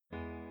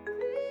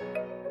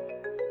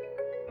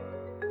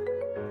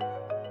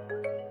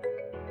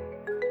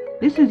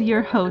This is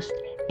your host,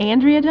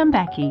 Andrea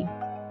Dumbecki.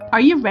 Are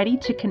you ready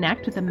to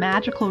connect with the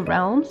magical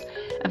realms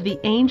of the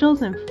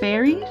angels and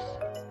fairies?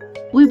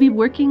 We'll be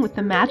working with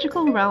the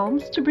magical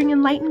realms to bring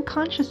enlightened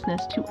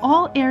consciousness to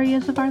all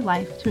areas of our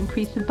life to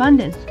increase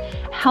abundance,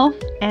 health,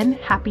 and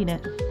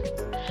happiness.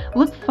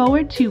 Look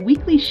forward to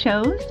weekly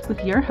shows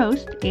with your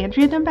host,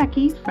 Andrea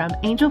Dumbecki from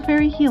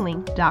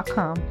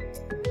angelfairyhealing.com.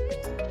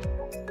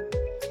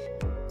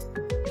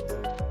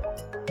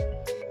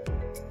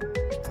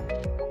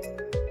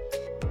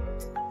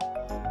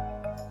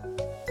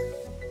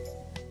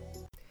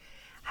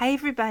 Hi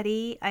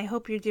everybody, I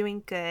hope you're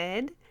doing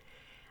good.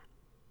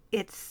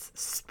 It's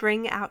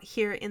spring out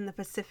here in the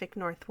Pacific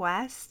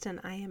Northwest and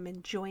I am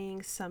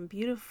enjoying some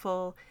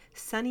beautiful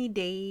sunny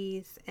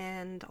days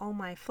and all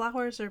my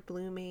flowers are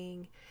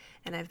blooming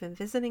and I've been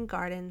visiting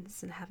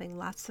gardens and having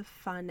lots of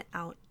fun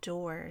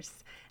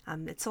outdoors.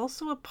 It's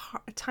also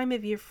a time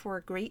of year for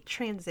a great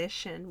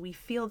transition. We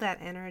feel that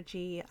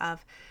energy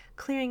of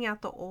clearing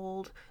out the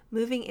old,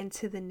 moving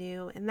into the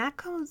new, and that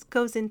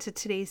goes into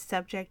today's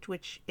subject,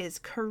 which is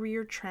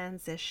career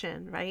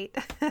transition, right?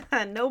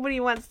 Nobody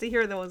wants to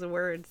hear those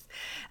words.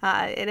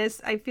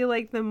 I feel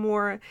like the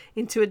more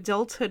into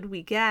adulthood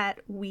we get,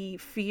 we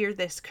fear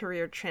this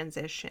career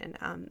transition.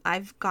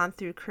 I've gone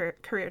through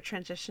career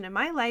transition in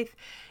my life,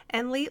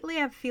 and lately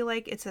I feel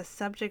like it's a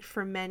subject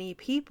for many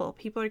people.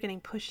 People are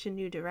getting pushed in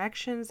new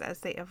directions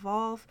as they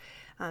evolve.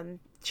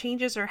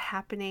 Changes are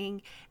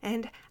happening,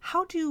 and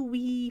how do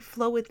we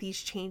flow with these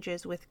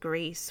changes with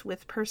grace,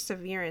 with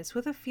perseverance,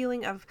 with a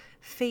feeling of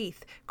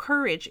faith,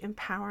 courage,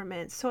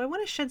 empowerment? So I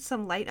want to shed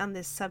some light on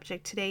this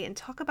subject today and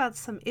talk about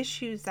some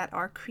issues that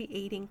are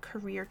creating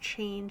career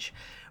change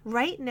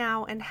right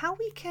now and how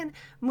we can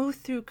move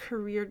through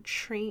career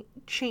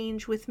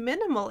change with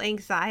minimal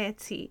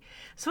anxiety.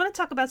 So I want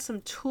to talk about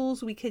some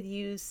tools we could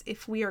use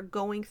if we are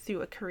going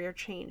through a career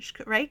change,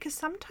 right? Because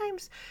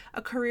sometimes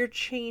a career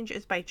change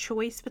is by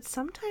choice, but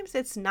sometimes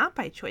it's not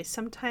by choice.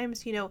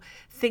 Sometimes,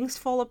 things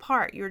fall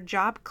apart. Your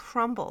job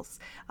crumbles.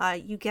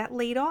 You get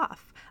laid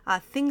off.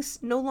 Things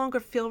no longer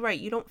feel right.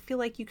 You don't feel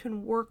like you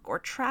can work or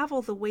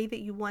travel the way that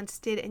you once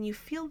did, and you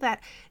feel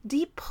that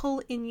deep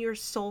pull in your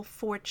soul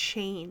for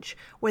change,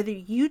 whether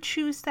you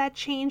choose that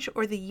change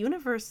or the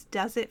universe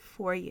does it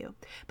for you.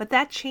 But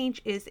that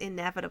change is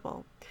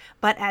inevitable.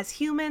 But as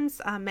humans,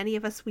 many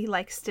of us, we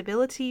like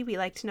stability. We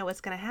like to know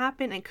what's going to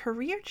happen. And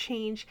career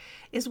change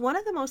is one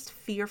of the most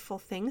fearful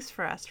things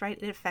for us, right?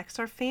 It affects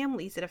our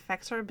families. It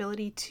affects our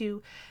ability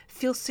to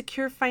feel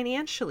secure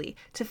financially,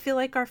 to feel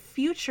like our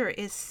future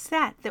is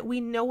set, that we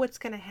know what's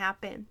going to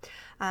happen.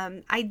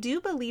 I do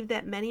believe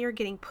that many are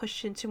getting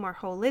pushed into more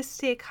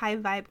holistic, high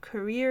vibe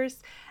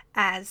careers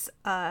as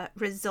a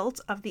result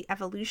of the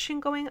evolution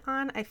going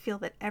on. I feel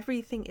that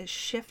everything is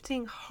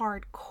shifting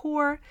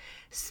hardcore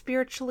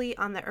spiritually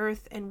on the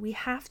earth, and we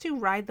have to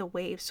ride the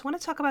waves. So I want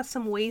to talk about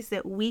some ways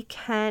that we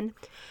can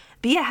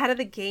be ahead of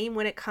the game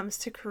when it comes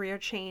to career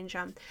change.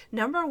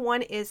 Number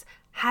one is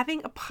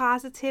having a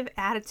positive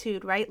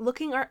attitude, right?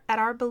 Looking at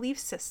our belief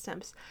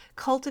systems,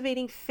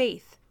 cultivating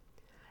faith,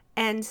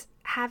 and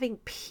having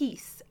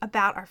peace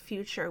about our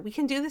future. We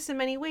can do this in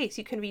many ways.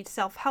 You can read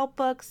self-help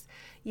books.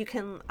 You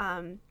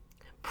can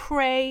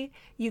pray.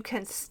 You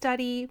can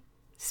study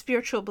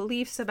spiritual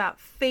beliefs about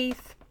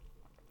faith,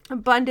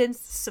 abundance,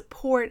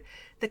 support,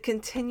 the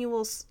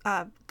continual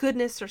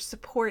goodness or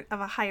support of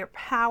a higher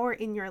power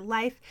in your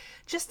life,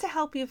 just to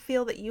help you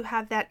feel that you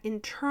have that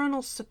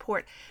internal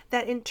support,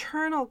 that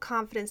internal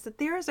confidence that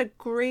there is a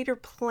greater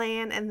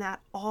plan and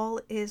that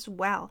all is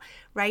well,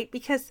 right?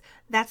 Because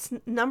that's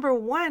number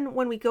one.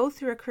 When we go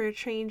through a career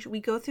change, we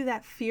go through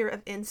that fear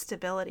of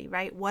instability,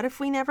 right? What if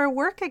we never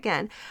work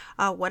again?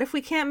 What if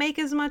we can't make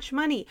as much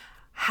money?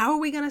 How are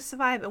we going to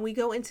survive? And we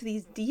go into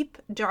these deep,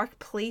 dark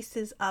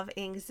places of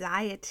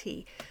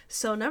anxiety.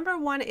 So number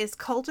one is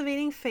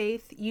cultivating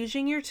faith,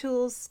 using your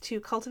tools to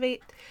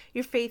cultivate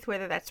your faith,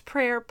 whether that's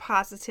prayer,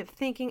 positive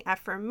thinking,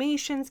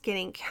 affirmations,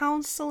 getting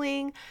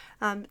counseling,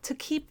 to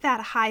keep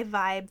that high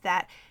vibe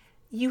that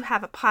you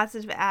have a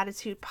positive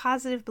attitude,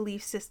 positive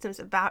belief systems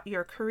about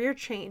your career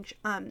change.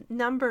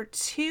 Number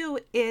two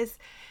is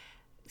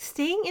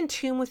staying in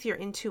tune with your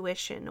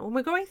intuition. When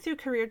we're going through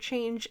career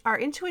change, our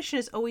intuition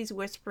is always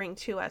whispering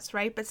to us,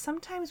 right? But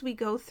sometimes we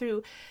go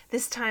through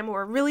this time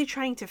where we're really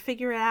trying to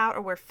figure it out,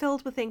 or we're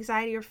filled with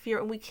anxiety or fear,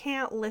 and we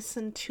can't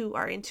listen to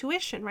our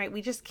intuition, right?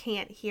 We just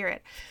can't hear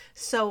it.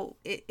 So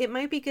it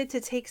might be good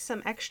to take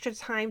some extra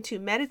time to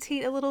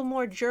meditate a little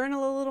more,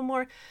 journal a little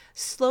more,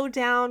 slow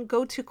down,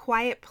 go to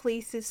quiet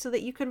places so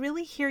that you could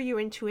really hear your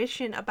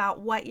intuition about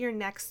what your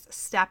next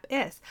step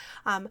is.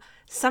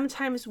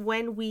 Sometimes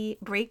when we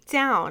break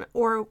down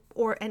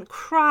and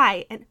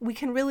cry and we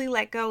can really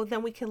let go,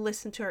 then we can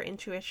listen to our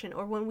intuition.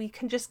 Or when we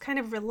can just kind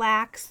of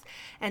relax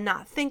and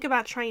not think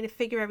about trying to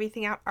figure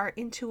everything out, our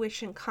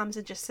intuition comes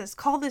and just says,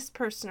 call this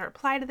person or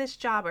apply to this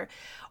job,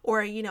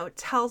 or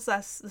tells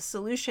us the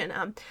solution.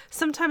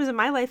 Sometimes in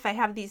my life, I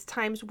have these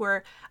times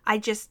where I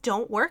just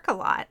don't work a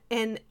lot.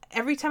 And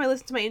every time I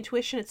listen to my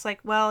intuition, it's like,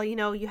 well,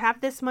 you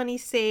have this money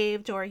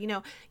saved, or,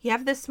 you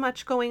have this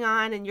much going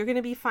on and you're going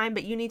to be fine,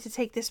 but you need to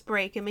take this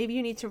break, and maybe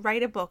you need to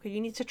write a book, or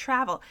you need to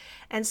travel.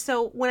 And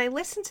so when I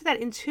listen to that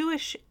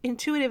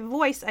intuitive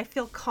voice, I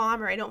feel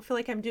calmer. I don't feel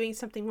like I'm doing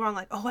something wrong,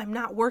 like, oh, I'm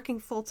not working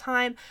full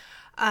time.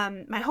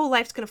 My whole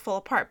life's going to fall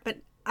apart. But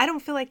I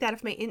don't feel like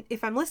that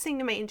if I'm listening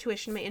to my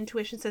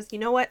intuition says, you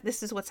know what,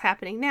 this is what's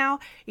happening now.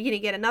 You're going to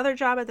get another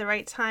job at the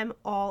right time.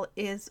 All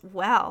is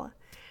well,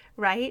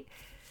 right?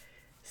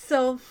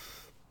 So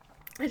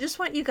I just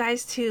want you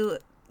guys to,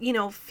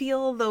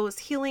 feel those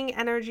healing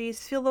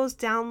energies, feel those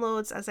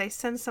downloads as I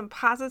send some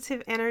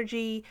positive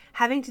energy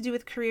having to do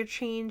with career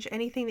change,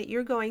 anything that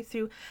you're going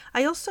through.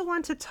 I also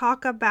want to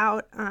talk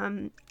about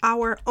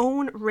our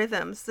own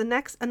rhythms.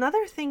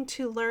 Another thing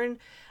to learn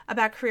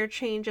about career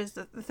change is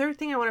the third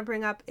thing I want to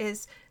bring up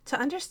is to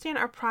understand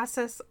our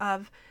process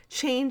of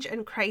change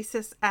and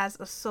crisis as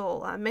a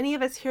soul. Many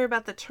of us hear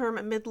about the term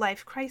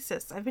midlife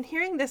crisis. I've been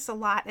hearing this a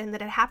lot, and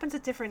that it happens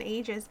at different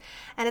ages.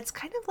 And it's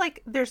kind of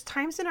like there's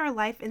times in our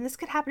life, and this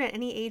could happen at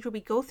any age, where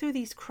we go through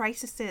these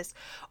crises,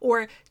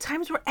 or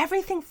times where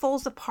everything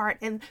falls apart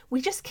and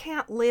we just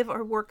can't live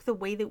or work the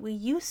way that we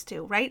used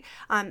to, right?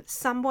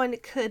 Someone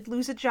could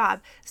lose a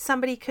job.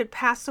 Somebody could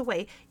pass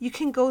away. You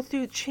can go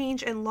through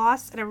change and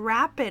loss at a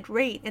rapid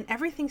rate, and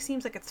everything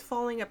seems like it's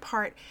falling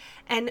apart.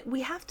 And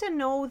we have to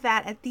know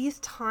that at these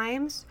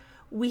times,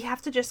 we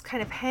have to just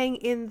kind of hang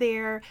in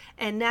there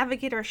and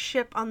navigate our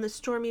ship on the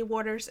stormy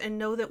waters and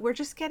know that we're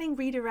just getting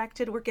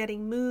redirected. We're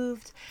getting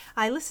moved.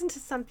 I listened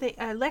to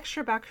a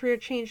lecture about career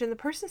change, and the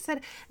person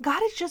said,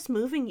 God is just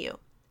moving you.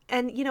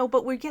 And,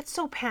 but we get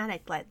so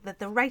panicked that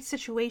the right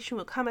situation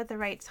will come at the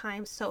right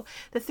time. So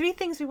the 3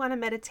 things we want to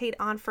meditate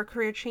on for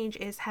career change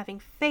is having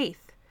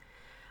faith,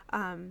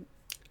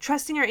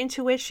 trusting our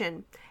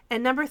intuition,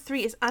 and number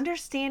 3 is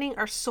understanding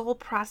our soul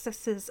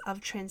processes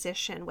of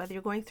transition, whether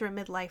you're going through a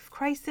midlife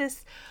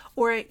crisis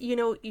or,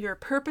 your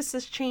purpose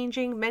is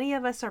changing. Many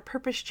of us, our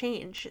purpose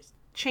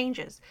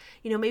changes.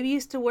 Maybe you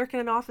used to work in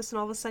an office and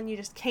all of a sudden you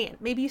just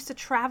can't. Maybe you used to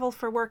travel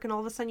for work and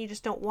all of a sudden you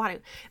just don't want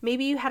to.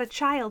 Maybe you had a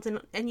child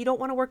and you don't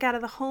want to work out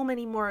of the home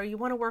anymore, or you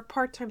want to work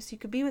part-time so you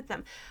could be with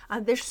them.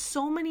 There's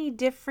so many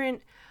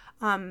different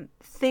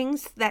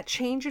things that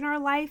change in our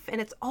life, and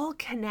it's all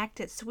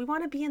connected. So we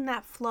want to be in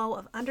that flow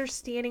of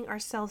understanding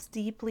ourselves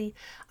deeply,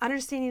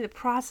 understanding the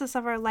process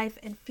of our life,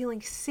 and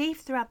feeling safe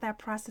throughout that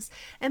process.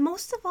 And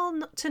most of all,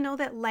 to know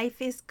that life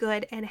is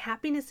good and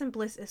happiness and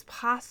bliss is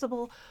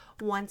possible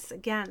once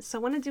again. So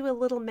I want to do a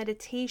little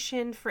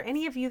meditation for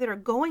any of you that are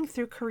going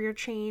through career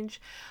change,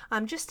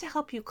 just to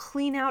help you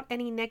clean out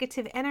any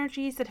negative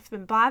energies that have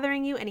been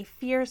bothering you, any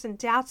fears and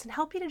doubts, and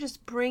help you to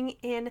just bring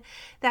in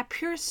that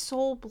pure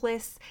soul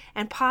bliss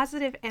and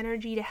positive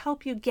energy to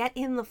help you get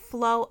in the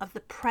flow of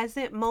the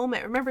present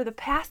moment. Remember, the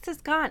past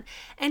is gone.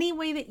 Any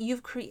way that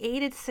you've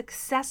created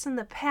success in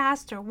the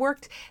past or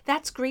worked,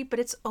 that's great, but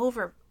it's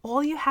over.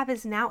 All you have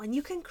is now, and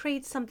you can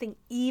create something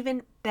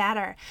even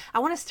better. I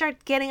want to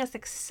start getting us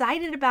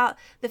excited about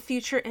the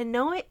future and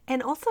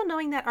also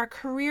knowing that our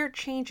career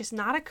change is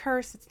not a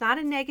curse. It's not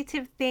a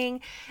negative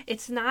thing.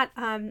 It's not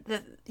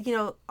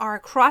our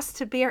cross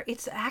to bear.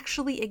 It's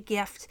actually a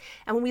gift.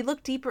 And when we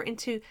look deeper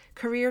into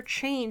career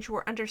change,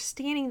 we're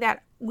understanding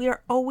that we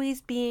are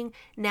always being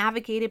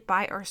navigated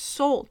by our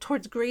soul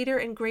towards greater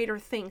and greater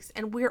things,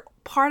 and we're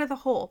part of the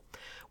whole.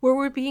 Where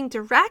we're being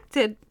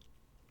directed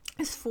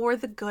is for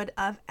the good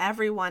of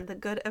everyone, the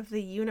good of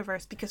the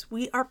universe, because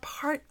we are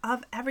part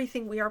of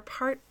everything. We are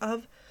part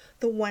of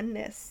the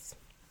oneness.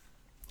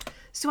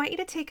 So I want you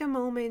to take a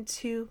moment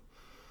to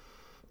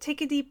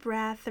take a deep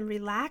breath and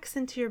relax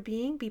into your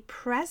being, be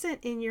present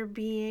in your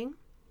being.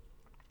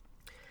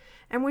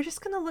 And we're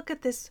just going to look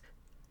at this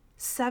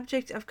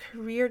subject of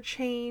career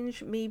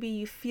change. Maybe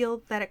you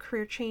feel that a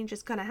career change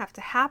is going to have to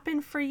happen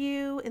for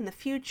you in the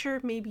future.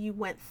 Maybe you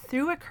went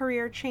through a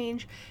career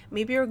change.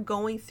 Maybe you're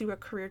going through a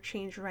career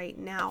change right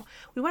now.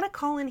 We want to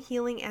call in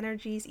healing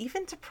energies,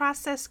 even to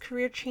process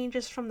career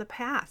changes from the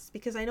past,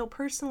 because I know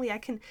personally I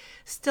can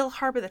still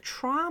harbor the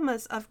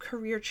traumas of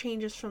career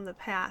changes from the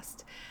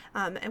past.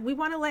 And we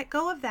want to let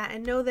go of that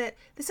and know that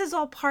this is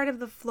all part of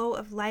the flow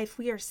of life.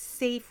 We are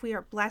safe. We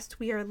are blessed.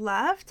 We are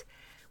loved.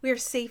 We are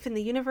safe in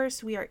the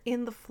universe. We are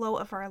in the flow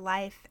of our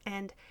life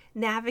and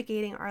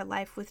navigating our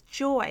life with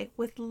joy,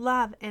 with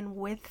love, and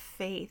with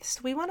faith. So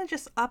we want to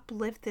just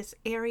uplift this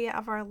area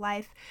of our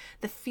life,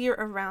 the fear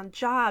around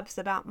jobs,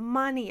 about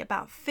money,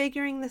 about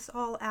figuring this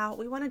all out.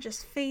 We want to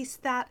just face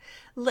that,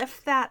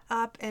 lift that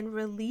up, and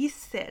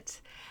release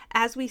it.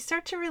 As we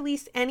start to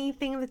release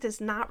anything that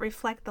does not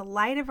reflect the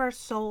light of our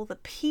soul, the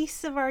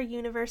peace of our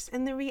universe,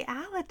 and the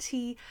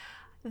reality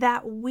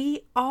that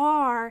we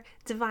are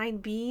divine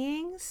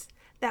beings,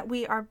 that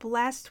we are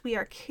blessed, we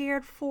are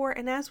cared for,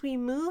 and as we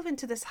move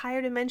into this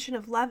higher dimension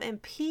of love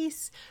and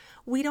peace,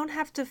 we don't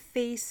have to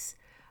face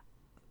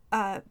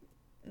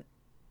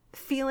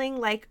feeling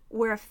like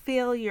we're a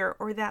failure,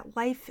 or that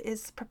life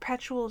is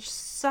perpetual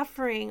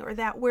suffering, or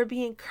that we're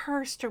being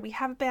cursed, or we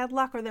have bad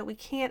luck, or that we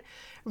can't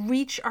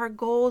reach our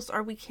goals,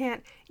 or we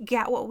can't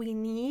get what we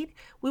need.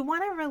 We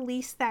want to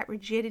release that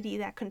rigidity,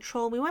 that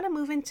control. We want to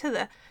move into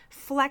the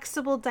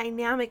flexible,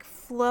 dynamic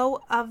flow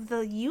of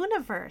the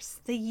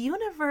universe. The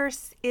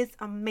universe is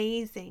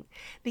amazing.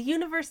 The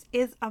universe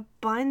is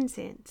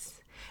abundant.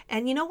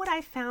 And you know what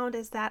I found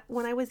is that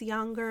when I was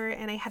younger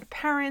and I had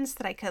parents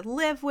that I could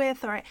live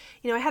with, or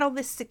I had all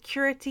this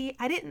security,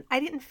 I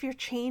didn't fear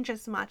change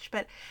as much.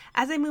 But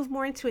as I move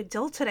more into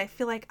adulthood, I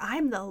feel like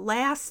I'm the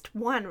last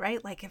one,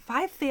 right? Like if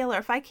I fail or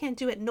if I can't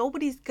do it,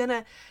 nobody's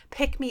gonna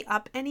pick me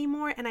up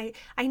anymore. And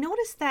I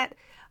noticed that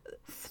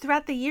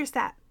throughout the years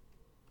that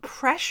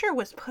pressure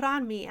was put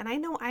on me, and I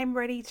know I'm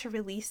ready to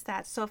release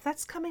that. So if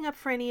that's coming up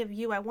for any of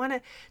you, I want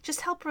to just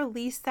help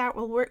release that.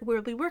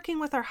 We'll be working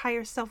with our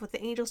higher self, with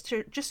the angels,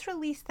 to just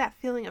release that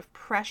feeling of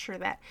pressure,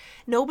 that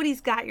nobody's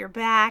got your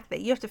back,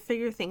 that you have to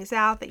figure things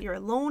out, that you're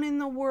alone in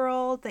the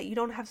world, that you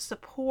don't have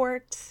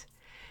support,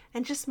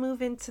 and just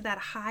move into that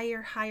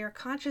higher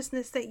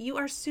consciousness that you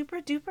are super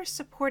duper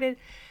supported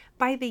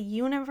by the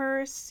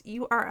universe.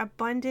 You are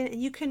abundant,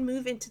 and you can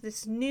move into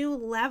this new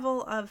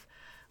level of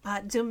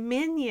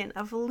dominion,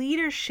 of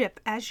leadership,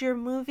 as you're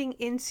moving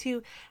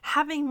into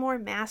having more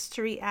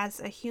mastery as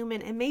a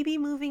human, and maybe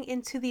moving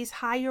into these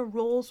higher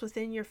roles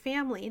within your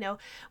family.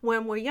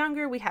 When we're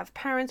younger, we have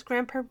parents,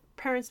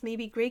 grandparents,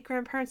 maybe great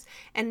grandparents,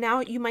 and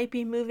now you might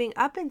be moving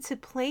up into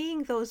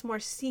playing those more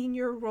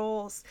senior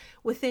roles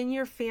within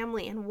your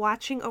family and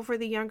watching over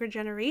the younger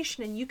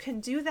generation. And you can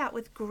do that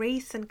with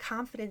grace and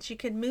confidence. You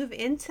can move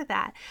into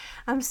that.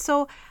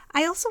 So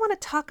I also want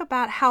to talk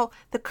about how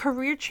the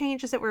career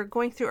changes that we're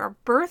going through are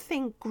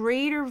birthing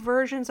greater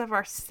versions of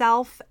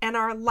ourself and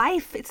our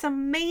life. It's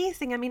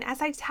amazing. I mean,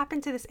 as I tap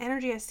into this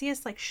energy, I see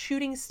us like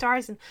shooting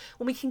stars. And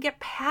when we can get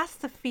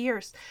past the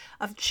fears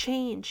of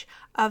change,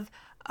 of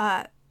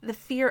the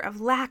fear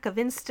of lack, of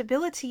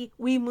instability,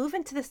 we move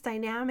into this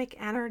dynamic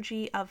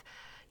energy of,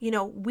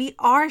 we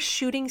are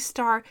shooting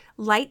star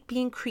light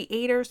being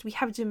creators. We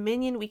have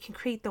dominion. We can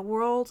create the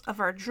world of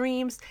our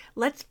dreams.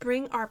 Let's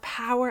bring our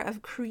power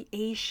of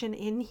creation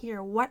in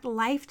here. What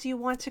life do you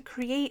want to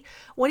create?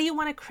 What do you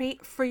want to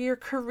create for your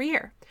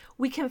career?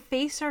 We can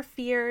face our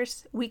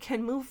fears. We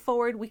can move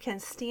forward. We can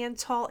stand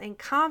tall and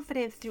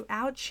confident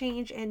throughout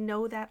change and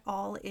know that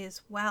all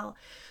is well.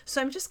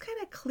 So I'm just kind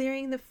of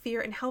clearing the fear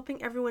and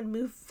helping everyone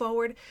move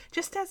forward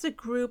just as a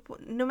group.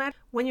 No matter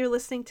when you're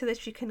listening to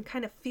this, you can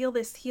kind of feel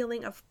this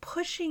healing of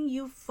pushing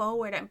you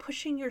forward. I'm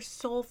pushing your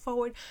soul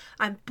forward.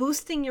 I'm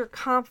boosting your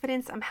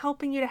confidence. I'm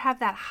helping you to have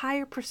that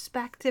higher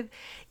perspective,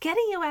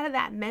 getting you out of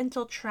that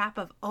mental trap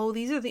of, oh,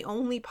 these are the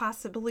only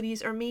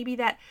possibilities, or maybe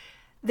that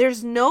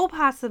there's no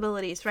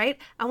possibilities, right?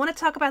 I want to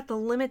talk about the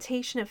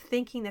limitation of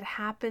thinking that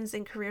happens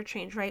in career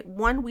change, right?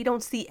 1, we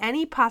don't see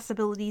any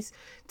possibilities.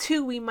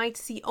 2, we might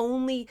see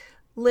only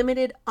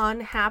limited,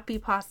 unhappy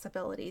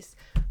possibilities.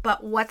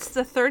 But what's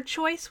the third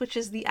choice, which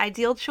is the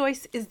ideal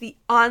choice, is the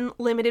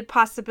unlimited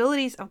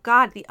possibilities of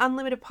God, the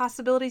unlimited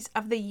possibilities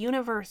of the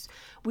universe.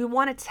 We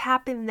want to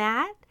tap in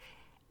that,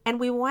 and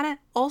we want to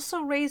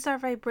also raise our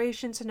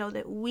vibration to know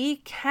that we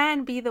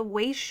can be the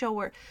way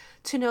shower,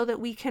 to know that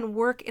we can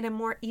work in a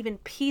more even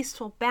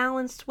peaceful,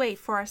 balanced way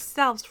for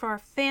ourselves, for our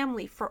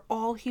family, for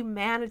all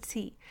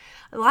humanity.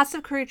 Lots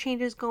of career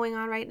changes going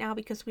on right now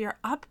because we are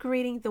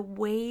upgrading the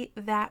way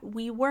that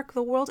we work.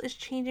 The world is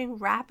changing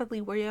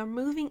rapidly. We are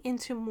moving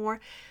into more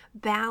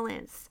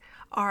balance.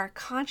 Our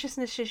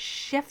consciousness is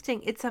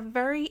shifting. It's a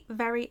very,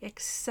 very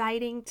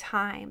exciting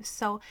time.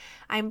 So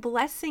I'm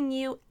blessing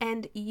you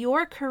and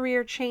your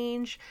career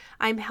change.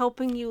 I'm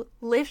helping you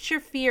lift your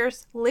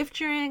fears, lift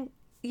your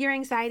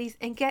anxieties,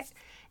 and get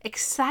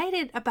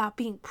excited about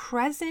being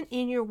present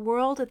in your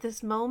world at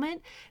this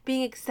moment,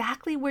 being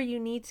exactly where you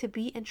need to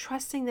be, and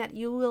trusting that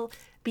you will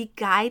be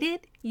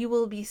guided, you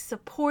will be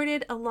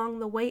supported along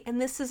the way.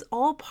 And this is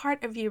all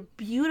part of your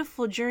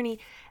beautiful journey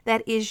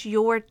that is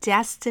your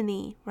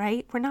destiny,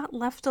 right? We're not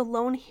left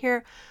alone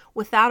here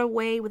without a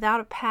way,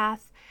 without a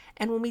path.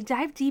 And when we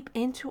dive deep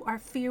into our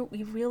fear,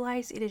 we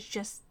realize it is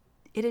just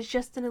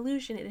an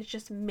illusion. It is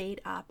just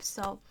made up.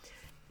 So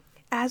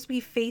as we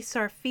face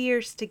our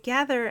fears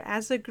together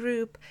as a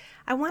group,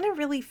 I want to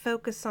really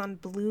focus on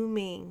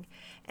blooming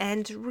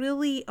and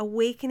really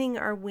awakening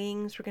our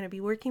wings. We're going to be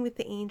working with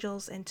the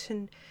angels, and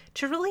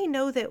to really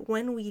know that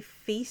when we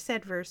face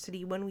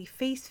adversity, when we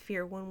face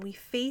fear, when we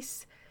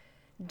face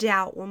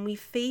doubt, when we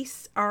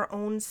face our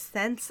own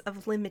sense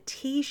of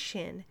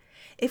limitation,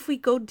 if we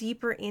go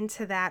deeper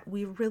into that,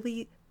 we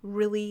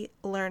really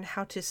learn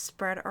how to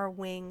spread our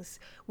wings.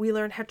 We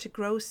learn how to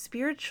grow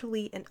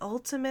spiritually and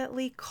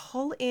ultimately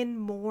call in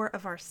more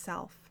of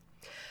ourself.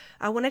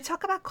 When I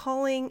talk about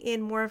calling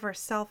in more of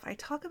ourself, I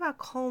talk about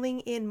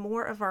calling in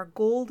more of our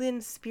golden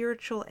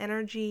spiritual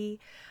energy,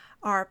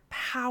 our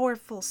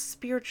powerful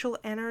spiritual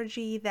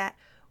energy that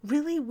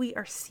really we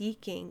are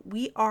seeking.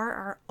 We are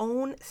our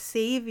own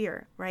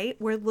savior, right?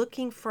 We're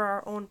looking for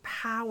our own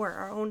power,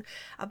 our own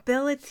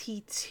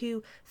ability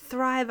to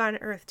thrive on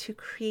earth, to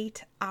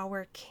create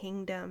our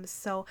kingdom.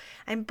 So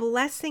I'm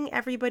blessing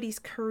everybody's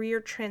career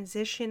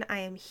transition. I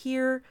am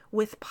here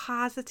with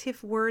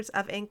positive words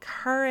of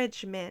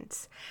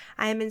encouragement.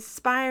 I am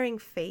inspiring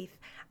faith.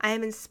 I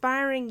am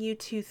inspiring you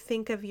to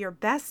think of your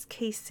best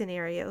case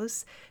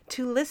scenarios,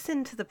 to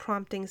listen to the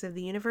promptings of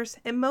the universe,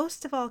 and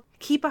most of all,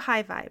 keep a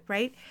high vibe,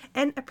 right?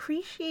 And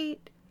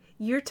appreciate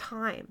your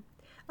time.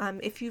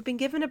 If you've been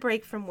given a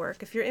break from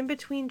work, if you're in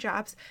between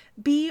jobs,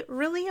 be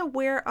really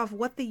aware of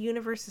what the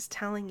universe is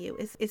telling you.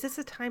 Is this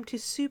a time to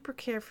super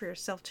care for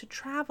yourself, to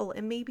travel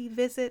and maybe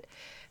visit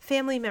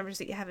family members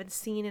that you haven't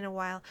seen in a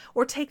while,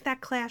 or take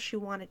that class you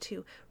wanted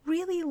to?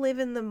 Really live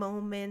in the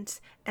moment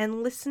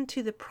and listen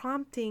to the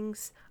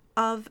promptings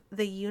of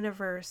the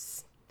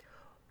universe.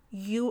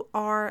 You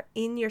are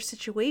in your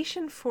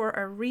situation for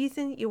a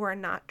reason. You are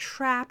not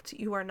trapped.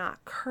 You are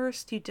not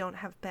cursed. You don't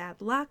have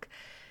bad luck.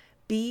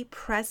 Be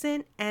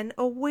present and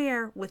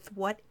aware with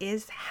what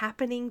is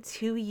happening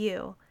to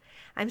you.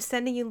 I'm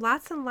sending you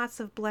lots and lots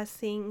of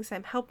blessings.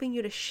 I'm helping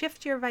you to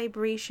shift your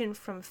vibration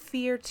from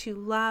fear to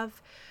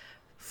love,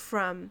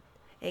 from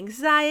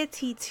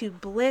anxiety to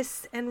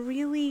bliss, and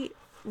really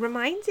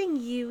reminding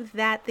you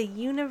that the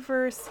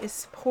universe is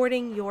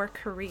supporting your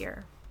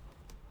career.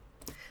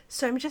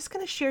 So I'm just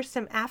going to share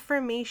some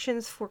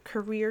affirmations for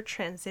career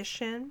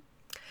transition.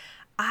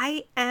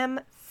 I am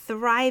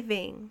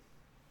thriving.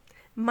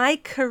 My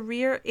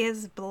career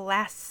is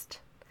blessed.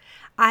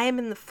 I am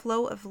in the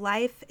flow of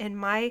life and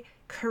my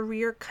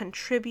career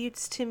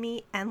contributes to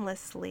me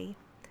endlessly.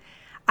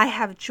 I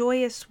have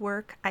joyous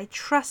work. I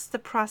trust the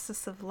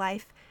process of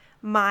life.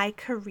 My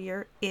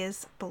career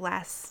is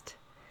blessed.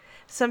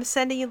 So I'm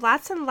sending you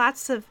lots and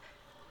lots of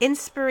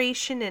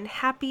inspiration and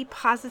happy,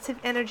 positive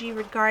energy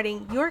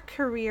regarding your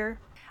career.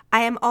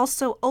 I am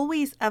also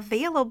always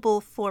available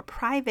for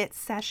private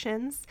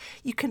sessions.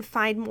 You can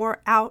find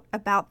more out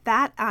about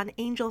that on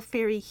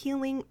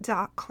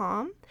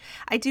angelfairyhealing.com.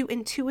 I do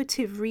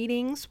intuitive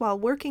readings while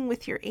working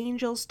with your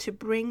angels to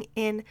bring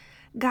in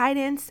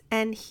guidance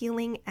and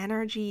healing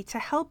energy to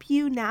help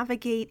you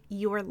navigate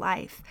your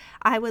life.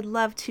 I would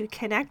love to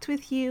connect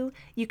with you.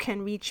 You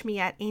can reach me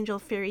at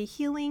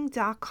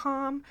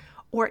angelfairyhealing.com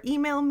or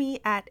email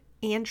me at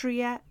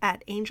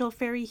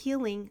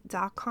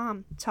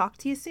andrea@angelfairyhealing.com. Talk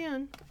to you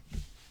soon.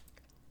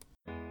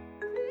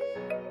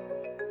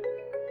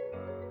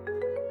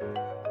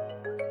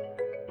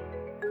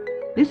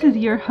 This is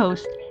your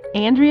host,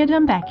 Andrea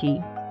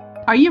Dumbecki.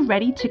 Are you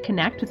ready to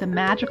connect with the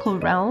magical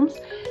realms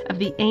of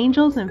the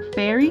angels and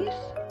fairies?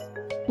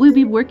 We'll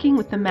be working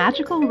with the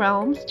magical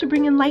realms to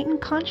bring enlightened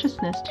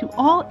consciousness to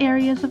all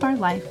areas of our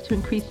life to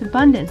increase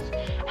abundance,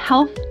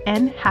 health,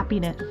 and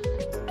happiness.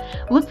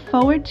 Look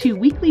forward to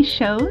weekly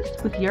shows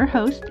with your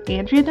host,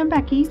 Andrea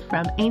Dumbecki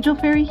from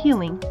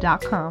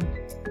angelfairyhealing.com.